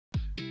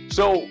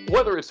So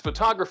whether it's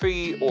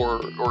photography or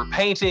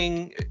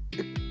painting,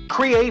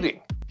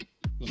 creating,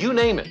 you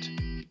name it,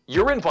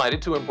 you're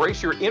invited to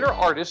embrace your inner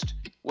artist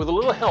with a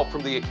little help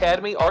from the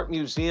Academy Art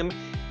Museum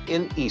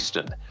in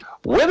Easton.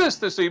 With us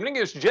this evening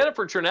is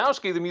Jennifer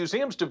Chernowski, the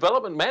museum's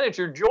development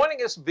manager,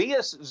 joining us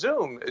via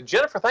Zoom.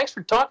 Jennifer, thanks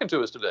for talking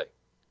to us today.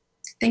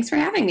 Thanks for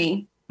having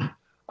me.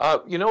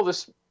 You know,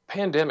 this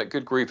pandemic,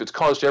 good grief, it's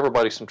caused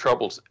everybody some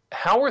troubles.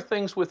 How are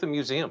things with the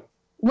museum?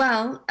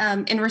 Well,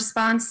 in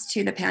response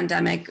to the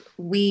pandemic,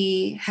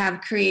 we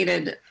have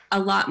created a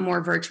lot more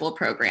virtual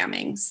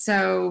programming.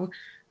 So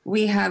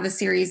we have a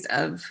series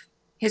of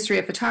history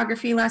of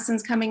photography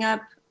lessons coming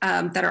up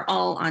that are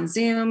all on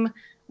Zoom.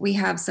 We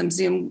have some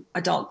Zoom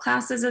adult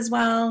classes as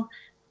well.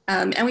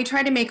 And we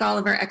try to make all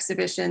of our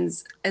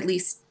exhibitions at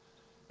least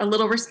a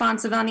little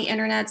responsive on the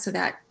internet so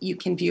that you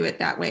can view it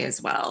that way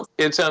as well.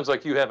 It sounds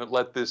like you haven't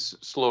let this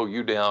slow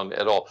you down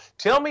at all.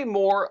 Tell me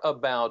more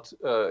about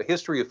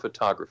history of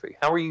photography.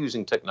 How are you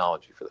using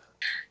technology for that?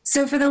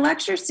 So for the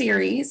lecture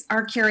series,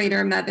 our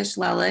curator, Mevish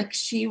Lelik,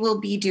 she will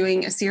be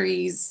doing a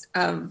series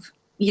of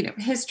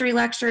history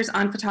lectures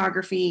on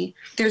photography.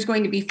 There's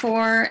going to be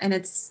 4, and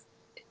it's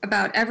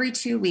about every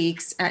 2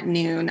 weeks at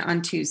noon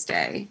on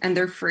Tuesday, and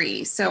they're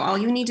free. So all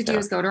you need to do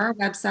is go to our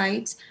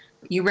website,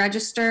 you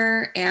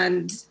register,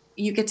 and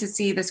you get to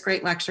see this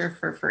great lecture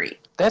for free.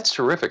 That's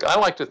terrific. I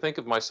like to think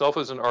of myself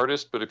as an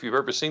artist, but if you've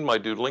ever seen my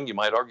doodling, you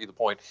might argue the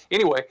point.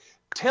 Anyway,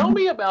 tell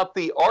me about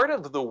the Art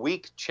of the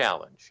Week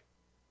challenge.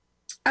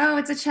 Oh,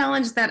 it's a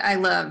challenge that I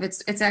love.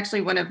 It's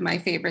actually one of my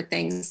favorite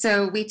things.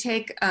 So we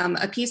take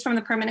a piece from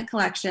the permanent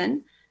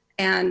collection,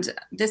 and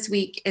this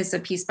week is a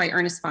piece by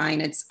Ernest Fine.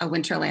 It's a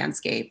winter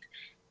landscape.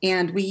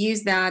 And we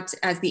use that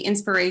as the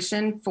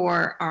inspiration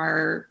for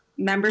our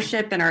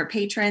membership and our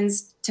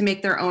patrons to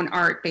make their own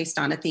art based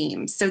on a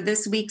theme. So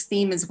this week's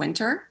theme is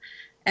winter,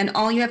 and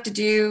all you have to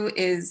do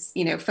is,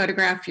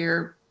 photograph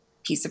your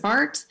piece of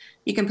art.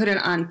 You can put it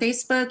on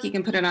Facebook, you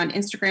can put it on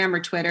Instagram or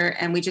Twitter,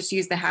 and we just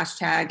use the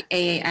hashtag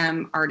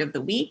AAM Art of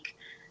the Week.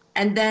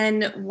 And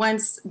then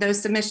once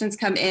those submissions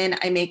come in,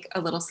 I make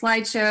a little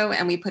slideshow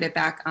and we put it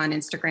back on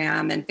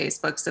Instagram and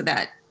Facebook so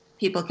that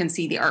people can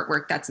see the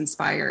artwork that's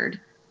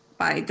inspired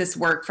by this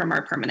work from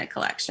our permanent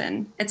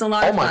collection. It's a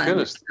lot of fun. Oh my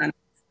goodness.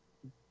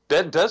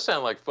 That does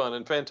sound like fun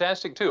and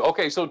fantastic too.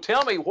 Okay, so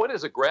tell me, what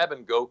is a grab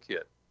and go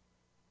kit?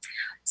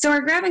 So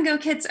our grab and go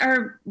kits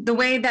are the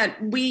way that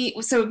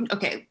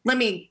let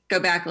me go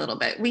back a little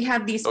bit. We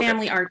have these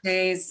family art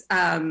days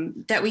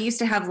that we used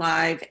to have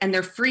live, and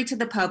they're free to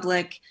the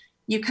public.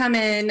 You come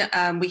in,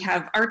 we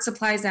have art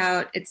supplies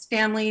out. It's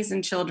families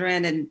and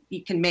children, and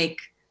you can make,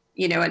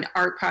 an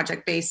art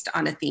project based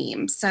on a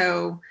theme.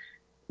 So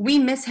we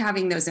miss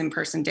having those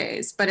in-person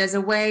days, but as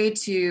a way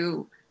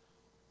to,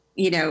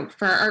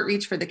 for our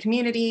outreach for the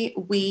community,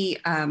 we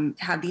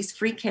have these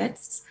free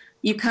kits.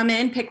 You come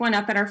in, pick one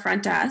up at our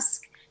front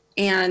desk,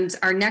 and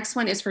our next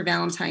one is for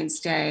Valentine's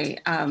Day.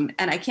 And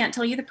I can't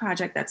tell you the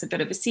project, that's a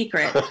bit of a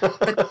secret,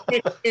 but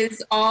it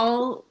is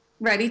all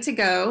ready to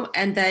go.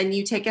 And then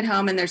you take it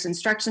home and there's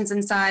instructions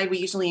inside. We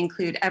usually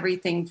include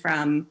everything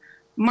from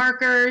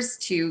markers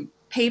to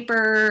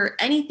paper,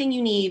 anything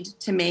you need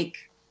to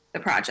make the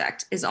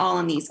project is all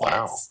in these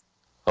kits.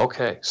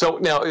 Okay. So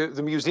now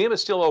the museum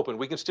is still open.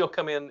 We can still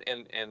come in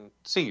and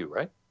see you,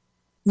 right?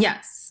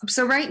 Yes.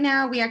 So right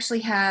now we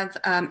actually have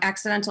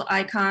Accidental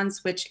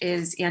Icons, which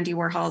is Andy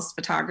Warhol's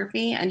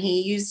photography. And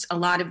he used a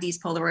lot of these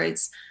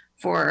Polaroids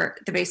for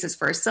the basis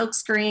for a silk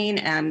screen.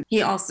 And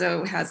he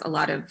also has a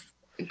lot of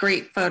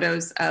great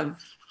photos of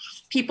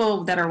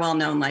people that are well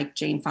known, like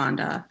Jane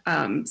Fonda.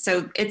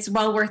 So it's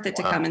well worth it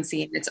to come and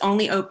see it. It's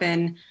only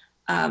open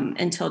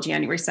until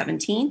January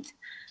 17th.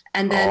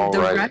 And then the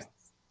rest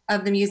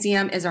of the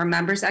museum is our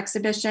members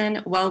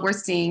exhibition, well worth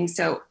seeing.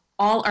 So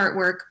all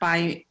artwork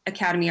by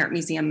Academy Art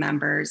Museum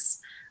members.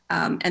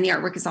 And the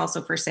artwork is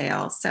also for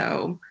sale.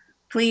 So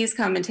please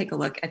come and take a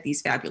look at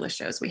these fabulous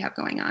shows we have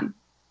going on.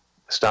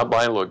 Stop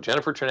by and look.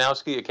 Jennifer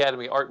Chernowski,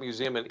 Academy Art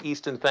Museum in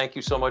Easton, thank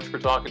you so much for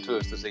talking to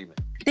us this evening.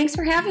 Thanks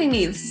for having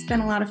me. This has been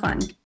a lot of fun.